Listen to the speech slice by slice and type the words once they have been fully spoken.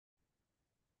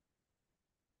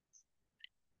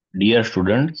Dear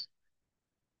students,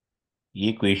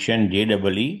 ये question JEE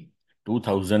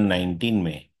 2019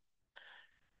 में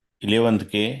 11th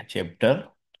के chapter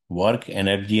work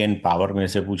energy and power में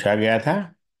से पूछा गया था।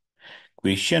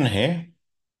 क्वेश्चन है,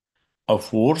 a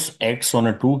force acts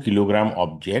on a 2 kilogram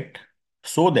object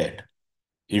so that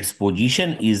its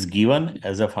position is given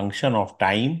as a function of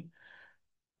time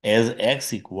as x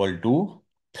equal to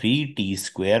 3t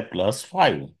square plus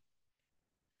 5.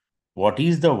 What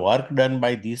is the work done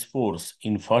by this force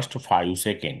in first 5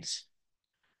 seconds?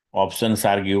 Options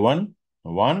are given: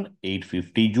 1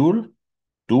 850 joule,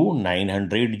 2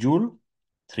 900 joule,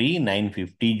 3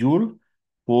 950 joule,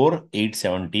 4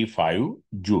 875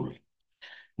 joule.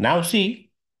 Now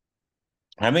see,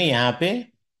 हमें यहाँ पे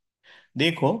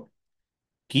देखो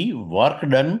कि work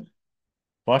done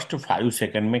first 5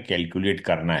 second में calculate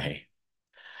करना है।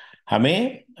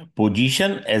 हमें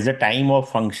position as a time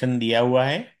of function दिया हुआ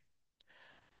है,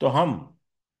 तो हम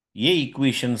ये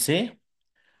इक्वेशन से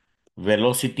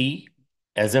velocity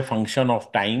as a function of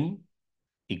time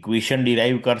equation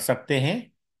derive कर सकते हैं।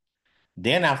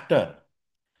 Then after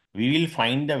we will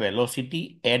find the velocity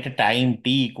at time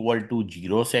t equal to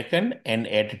 0 second and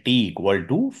at t equal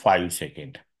to 5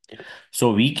 second. So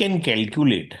we can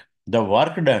calculate the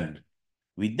work done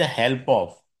with the help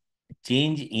of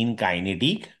change in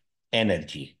kinetic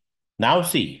energy. Now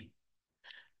see,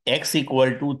 x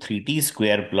equal to 3t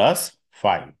square plus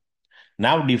 5.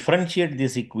 Now differentiate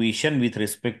this equation with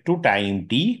respect to time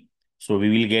t. So we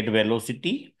will get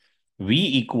velocity v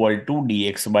equal to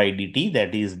dx by dt,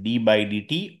 that is d by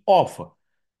dt of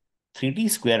 3t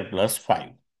square plus 5.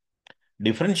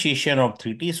 Differentiation of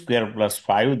 3t square plus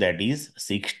 5, that is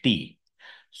 6t.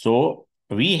 So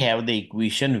we have the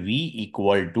equation v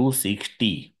equal to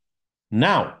 6t.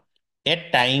 Now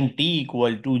at time t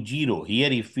equal to 0,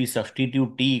 here if we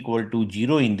substitute t equal to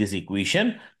 0 in this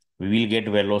equation, we will get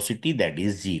velocity, that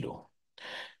is 0.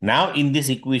 Now in this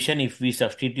equation, if we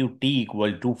substitute t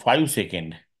equal to 5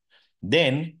 second,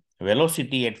 then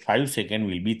velocity at 5 second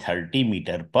will be 30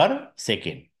 meter per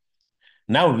second.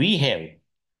 Now we have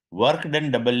work done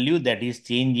W, that is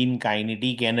change in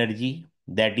kinetic energy,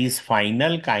 that is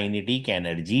final kinetic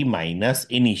energy minus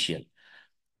initial.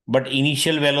 But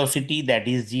initial velocity, that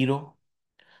is 0.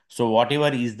 So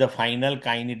whatever is the final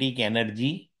kinetic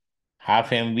energy, half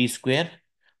mv square,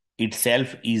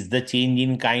 itself is the change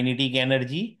in kinetic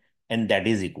energy, and that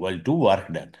is equal to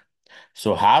work done.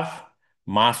 So half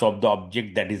mass of the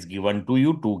object that is given to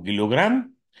you, 2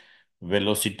 kilogram,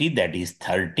 velocity that is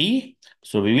 30.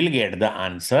 So we will get the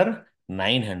answer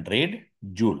 900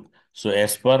 joule. So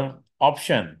as per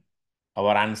option,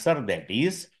 our answer that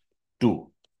is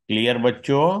 2. Clear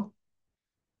बच्चों?